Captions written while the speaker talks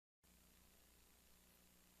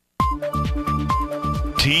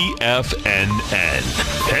TFNN.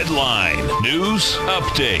 Headline News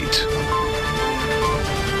Update.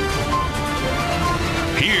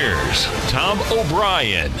 Here's Tom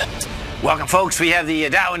O'Brien. Welcome, folks. We have the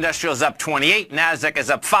Dow Industrials up 28, NASDAQ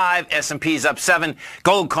is up 5, S&P's up 7,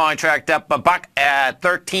 gold contract up $1 at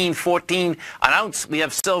 $13.14 an ounce. We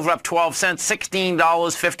have silver up 12 cents,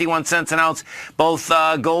 $16.51 an ounce. Both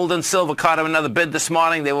gold and silver caught another bid this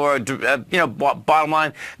morning. They were, bottom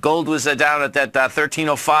line, gold was down at that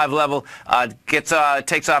 13.05 level.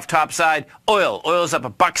 Takes off topside. Oil's up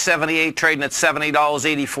 $1.78, trading at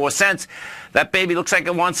 $70.84. That baby looks like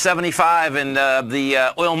it wants 75, and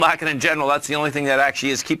the oil market in general, that's the only thing that actually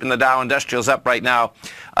is keeping the Dow Industrials up right now.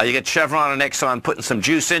 You get Chevron and Exxon putting some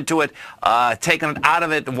juice into it, taking it out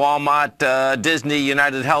of it, Walmart, Disney,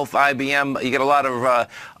 United Health, IBM. You get a lot of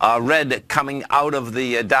red coming out of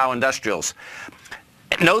the Dow Industrials.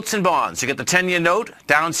 Notes and bonds. You get the 10-year note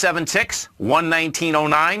down 7 ticks,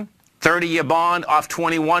 119.09. 30-year bond off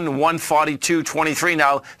 21, 142.23.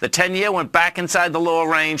 Now, the 10-year went back inside the lower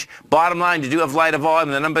range. Bottom line, you do have lighter volume.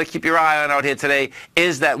 The number to keep your eye on out here today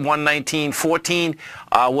is that 119.14.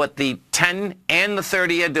 What the 10 and the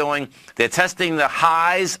 30 are doing, they're testing the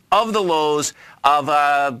highs of the lows of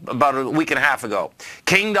about a week and a half ago.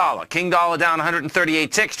 King dollar down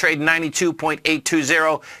 138 ticks, trading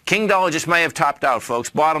 92.820. King dollar just may have topped out, folks.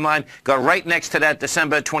 Bottom line, got right next to that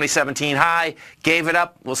December 2017 high, gave it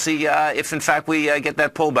up. We'll see if in fact we get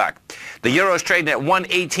that pullback. The euro's trading at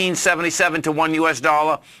 118.77 to $1 US.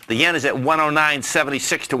 The yen is at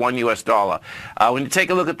 109.76 to $1 US. When you take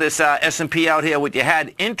a look at this S&P out here, what you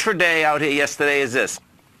had intraday out here yesterday is this.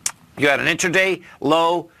 You had an intraday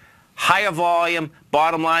low, higher volume.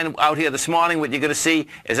 Bottom line out here this morning, what you're going to see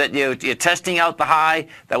is that you're testing out the high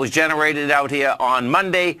that was generated out here on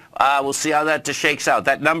Monday. We'll see how that shakes out.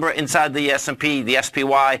 That number inside the S&P, the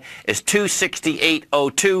SPY, is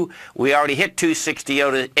 268.02. We already hit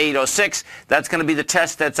 268.06. That's going to be the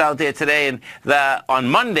test that's out there today. And on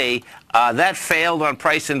Monday, that failed on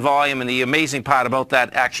price and volume, and the amazing part about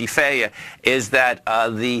that actually failure is that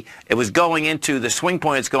it was going into, the swing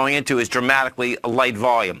point it's going into is dramatically light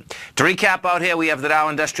volume. To recap out here, we have the Dow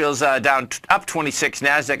Industrials down up 26,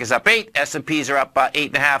 NASDAQ is up 8, S&Ps are up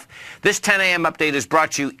 8.5. This 10 a.m. update is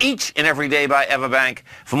brought to you each and every day by Everbank.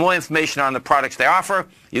 For more information on the products they offer,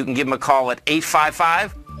 you can give them a call at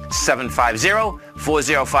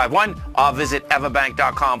 855-750-4051 or visit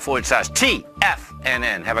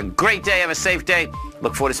everbank.com/TFNN. Have a great day. Have a safe day.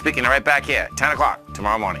 Look forward to speaking right back here, 10 o'clock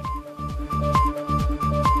tomorrow morning.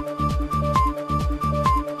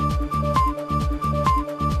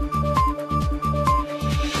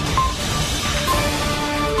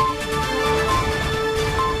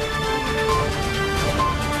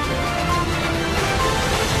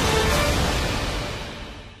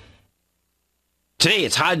 Today,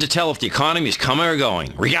 it's hard to tell if the economy is coming or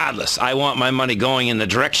going. Regardless, I want my money going in the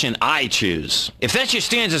direction I choose. If that's your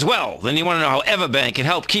stance as well, then you want to know how Everbank can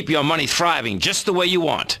help keep your money thriving just the way you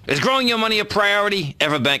want. Is growing your money a priority?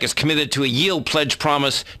 Everbank is committed to a yield pledge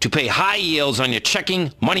promise to pay high yields on your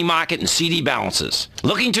checking, money market, and CD balances.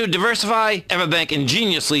 Looking to diversify? Everbank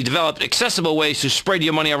ingeniously developed accessible ways to spread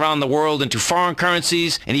your money around the world into foreign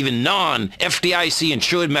currencies and even non-FDIC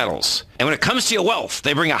insured metals. And when it comes to your wealth,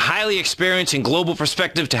 they bring a highly experienced and global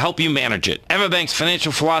perspective to help you manage it. Everbank's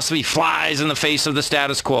financial philosophy flies in the face of the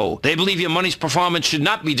status quo. They believe your money's performance should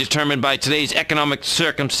not be determined by today's economic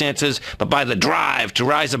circumstances, but by the drive to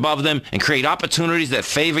rise above them and create opportunities that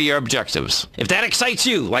favor your objectives. If that excites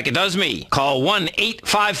you, like it does me, call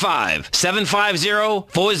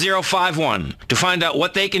 1-855-750-4051 to find out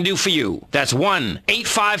what they can do for you. That's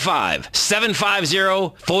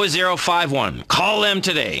 1-855-750-4051. Call them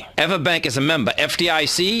today. Everbank is a member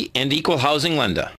FDIC and equal housing lender.